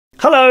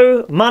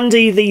Hello,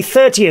 Monday the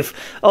 30th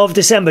of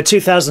December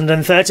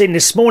 2013,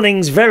 this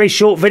morning's very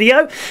short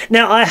video.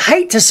 Now, I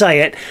hate to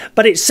say it,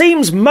 but it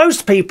seems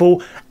most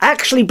people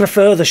actually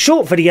prefer the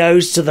short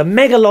videos to the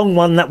mega long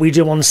one that we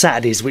do on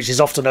Saturdays, which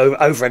is often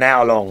over an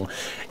hour long.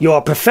 You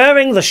are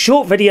preferring the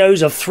short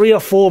videos of 3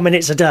 or 4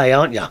 minutes a day,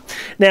 aren't you?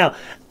 Now,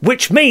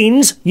 which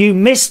means you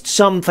missed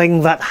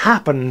something that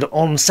happened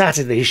on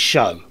Saturday's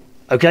show,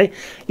 okay?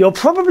 You're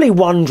probably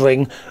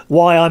wondering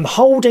why I'm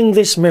holding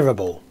this mirror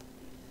ball.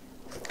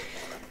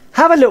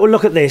 Have a little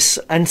look at this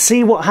and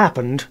see what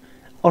happened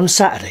on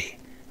Saturday.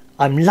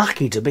 I'm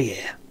lucky to be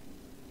here.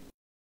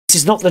 This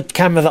is not the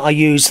camera that I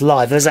used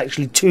live. There's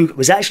actually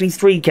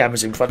three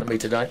cameras in front of me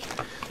today.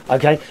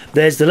 Okay,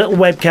 there's the little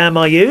webcam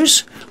I use,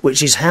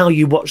 which is how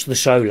you watch the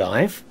show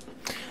live.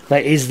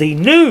 There is the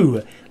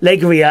new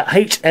Legria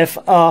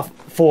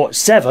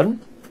HFR47,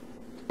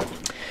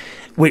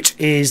 which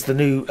is the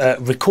new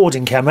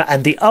recording camera,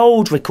 and the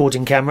old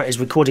recording camera is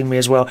recording me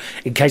as well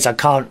in case I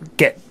can't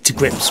get to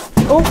grips.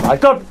 Oh my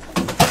god!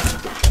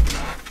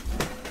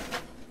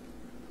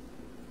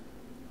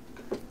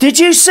 Did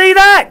you see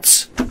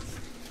that?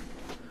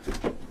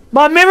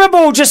 My mirror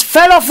ball just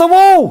fell off the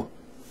wall!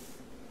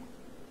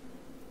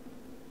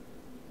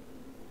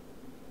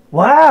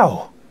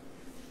 Wow!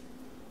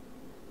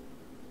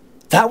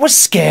 That was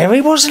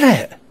scary, wasn't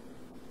it?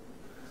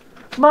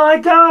 My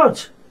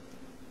god!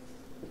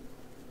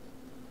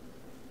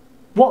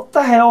 What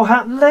the hell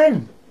happened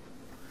then?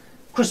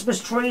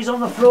 Christmas trees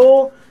on the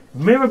floor,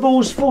 mirror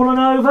balls falling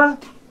over.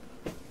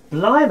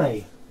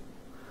 Blimey.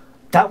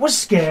 That was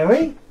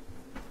scary.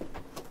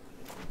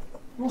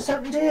 What's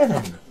happened here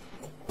then?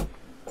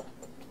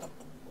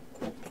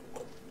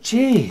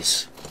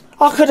 Jeez.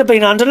 I could have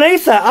been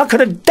underneath that. I could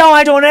have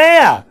died on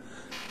air.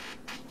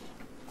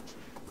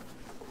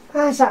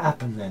 How's that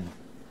happened then?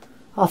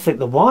 I think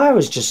the wire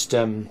has just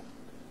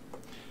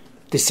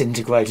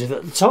disintegrated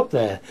at the top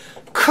there.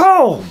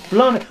 Cool!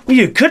 Blimey. Well,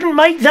 you couldn't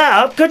make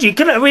that up, could you?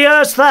 Couldn't have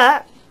rehearsed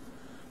that.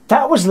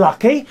 That was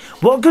lucky.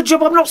 What a good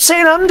job I'm not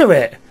sitting under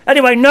it.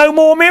 Anyway, no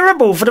more mirror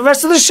ball for the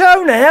rest of the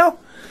show now.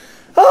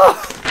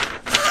 Oh!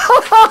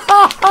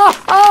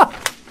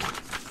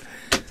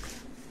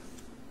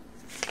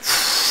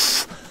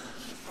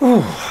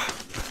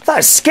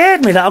 That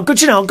scared me. That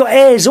good, you know. I've got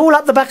hairs all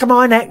up the back of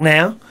my neck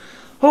now.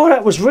 Oh,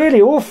 that was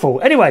really awful.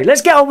 Anyway,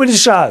 let's get on with the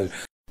show.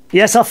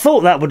 Yes, I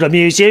thought that would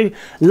amuse you.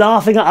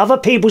 Laughing at other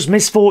people's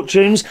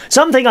misfortunes.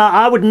 Something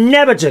I would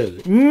never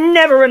do.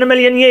 Never in a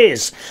million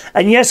years.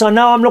 And yes, I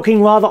know I'm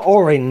looking rather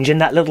orange in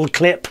that little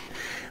clip.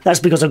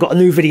 That's because I've got a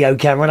new video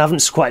camera and I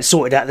haven't quite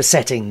sorted out the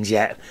settings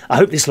yet. I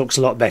hope this looks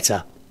a lot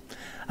better.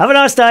 Have a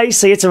nice day.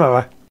 See you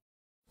tomorrow.